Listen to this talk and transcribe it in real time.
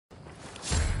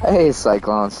Hey,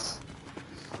 Cyclones.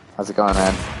 How's it going,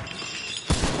 man?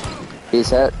 He's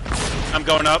hit. I'm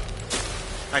going up.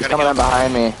 He's coming in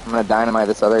behind me. I'm gonna dynamite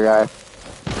this other guy.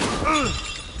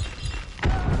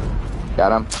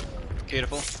 Got him.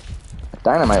 Beautiful.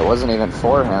 Dynamite wasn't even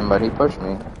for him, but he pushed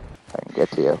me. I can get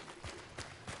to you.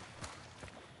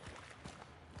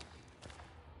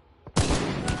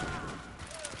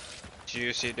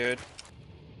 Juicy, dude.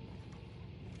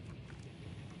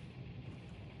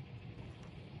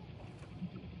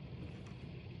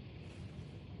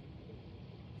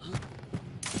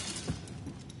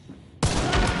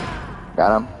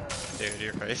 Got him. Dude,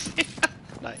 you're crazy.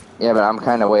 Nice. Yeah, but I'm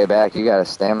kind of way back. You got a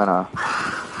stamina.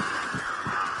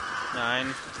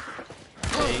 9,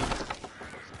 8,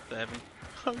 7.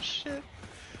 Oh shit.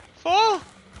 Fall!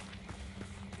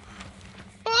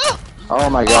 Fall! Oh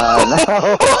my god,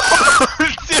 no!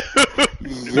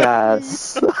 Dude!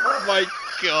 Yes. Oh my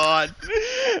god.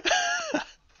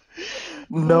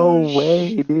 No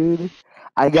way, dude.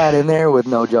 I got in there with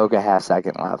no joke a half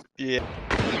second left. Yeah.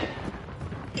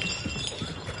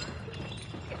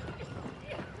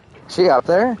 She up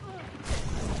there?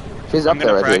 She's up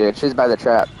there with you, dude. She's by the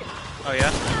trap. Oh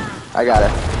yeah? I got her.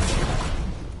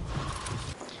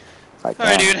 Like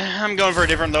alright, dude. I'm going for a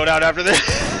different loadout after this.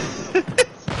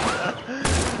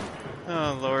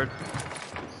 Oh, Lord.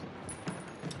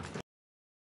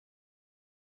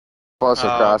 Closer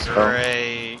crossbow.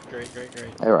 Great.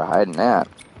 They were hiding that.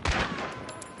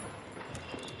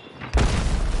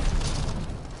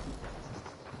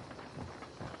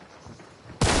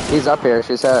 He's up here.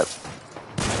 She's hit.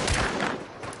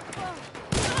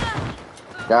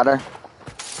 Got her.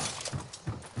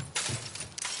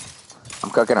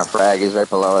 I'm cooking a frag. He's right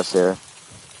below us here.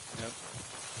 Yep.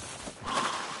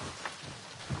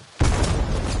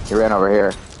 He ran over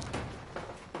here.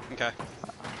 Okay.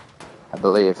 I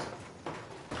believe.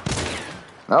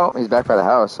 No, he's back by the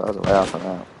house. I was way off on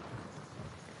that.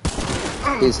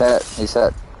 He's hit. He's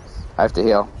hit. I have to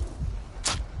heal.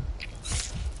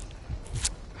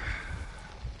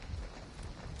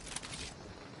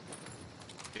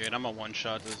 Dude, I'm a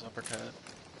one-shot this uppercut.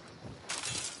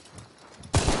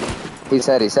 He's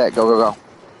hit. He's hit. Go, go, go.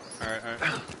 Alright.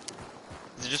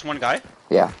 Is it just one guy?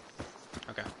 Yeah.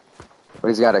 Okay. But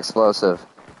he's got explosive.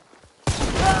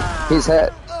 He's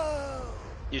hit.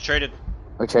 You traded?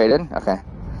 We traded? Okay.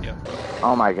 Yep.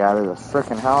 Oh my god, there's a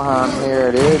freaking hellhound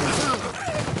here, dude.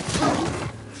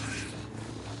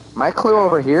 My clue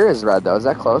over here is red, though. Is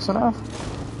that close enough?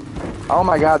 Oh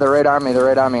my god, they're right on me. They're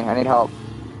right on me. I need help.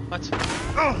 What?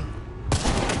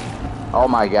 Oh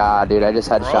my god, dude. I just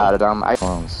headshotted them.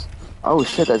 Oh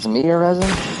shit, that's me you're resin?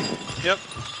 Yep.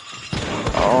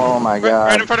 Oh my god.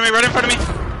 Right in front of me, right in front of me.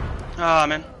 Ah,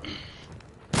 man.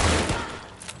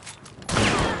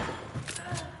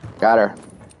 Got her.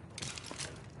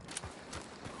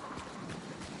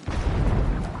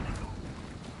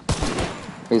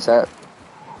 He's hit.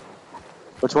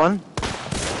 Which one?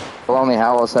 Below me,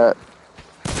 Howell's hit.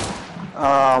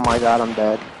 Oh my god, I'm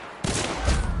dead.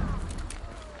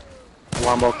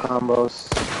 Wombo combos.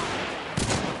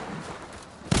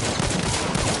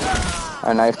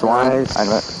 I knifed one.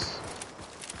 Nice.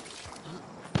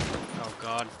 Oh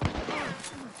god.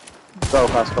 Go,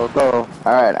 Pascal, go.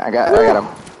 Alright, I got him.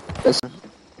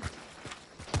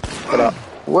 Get up.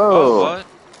 Whoa. Oh, what?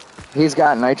 He's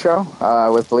got nitro,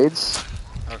 with bleeds.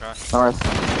 Okay. North.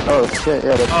 Oh shit,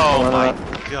 yeah. Oh my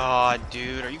god,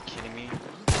 dude. Are you kidding me?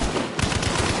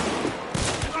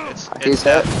 He's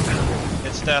hit.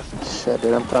 It's death. Shit,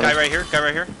 dude, I'm coming. Guy right here.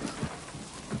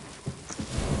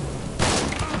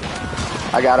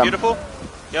 I got him. Beautiful.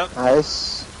 Yep.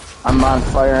 Nice. I'm on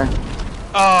fire.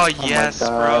 Oh, yes,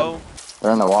 bro.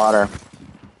 They're in the water.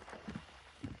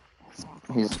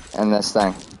 He's in this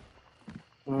thing.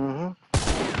 Mm-hmm.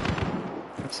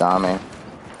 Saw me.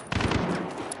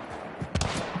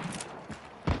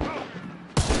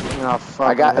 Oh, fuck.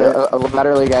 I got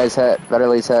literally guys hit.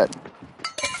 Literally's hit.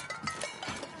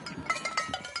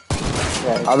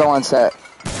 Yeah, Other one's hit.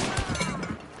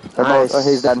 They're both. Oh,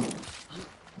 he's dead.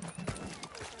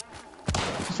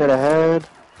 Straight ahead.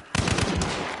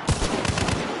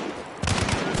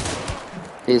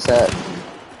 He's hit.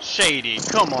 Shady.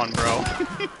 Come on, bro.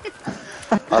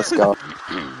 Let's go.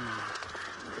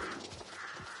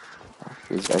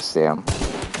 Jeez, I see him.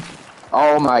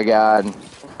 Oh my god.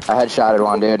 I headshotted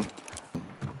one, dude.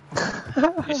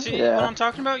 You see what I'm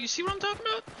talking about? You see what I'm talking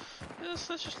about? Yes,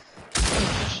 that's just...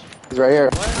 He's right here.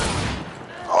 What?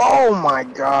 Oh my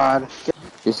god.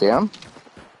 You see him?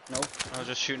 Nope. I was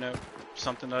just shooting at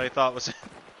something that I thought was...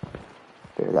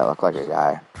 Dude, that looked like a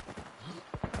guy.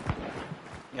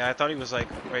 Yeah, I thought he was like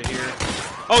right here.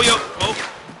 Oh, yo! Oh!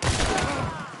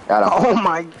 Got him. Oh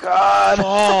my god.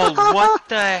 Oh, what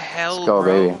the hell, Let's go,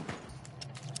 bro? baby.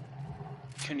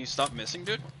 Can you stop missing,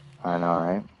 dude? I know,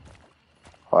 right?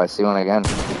 Oh, I see one again.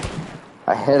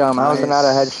 I hit him. How was it not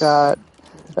a Nice. headshot?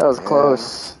 That was Yeah.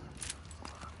 close.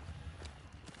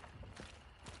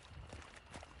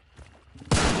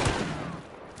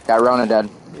 Got Rona dead.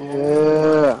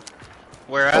 Yeah.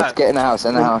 Where Let's at? get in the house,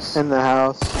 in the house. In the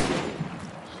house.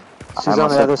 She's I on almost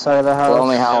the said other side of the house.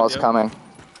 Lonely Howl's yep. coming.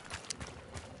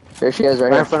 Here she is, right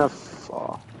Right here. in front of.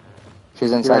 Oh,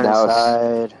 She's inside the house.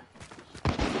 inside.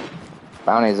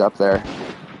 Bounty's up there.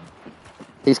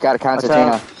 He's got a Watch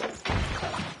concertina. out.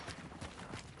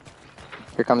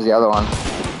 Here comes the other one.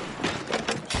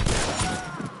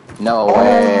 No Oh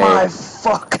way. my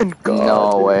fucking god.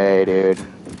 No way, dude.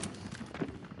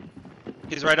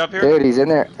 He's right up here. Dude, he's in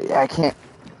there. Yeah, I can't.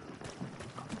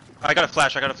 I got a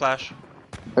flash. I got a flash.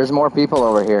 There's more people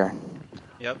over here.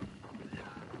 Yep.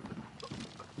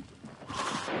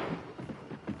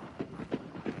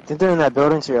 I think they're in that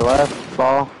building to your left,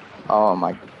 Fall. Oh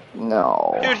my.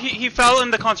 No. Dude, he fell in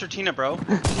the concertina, bro.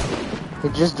 He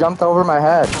just jumped over my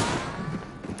head.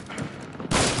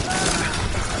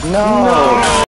 No.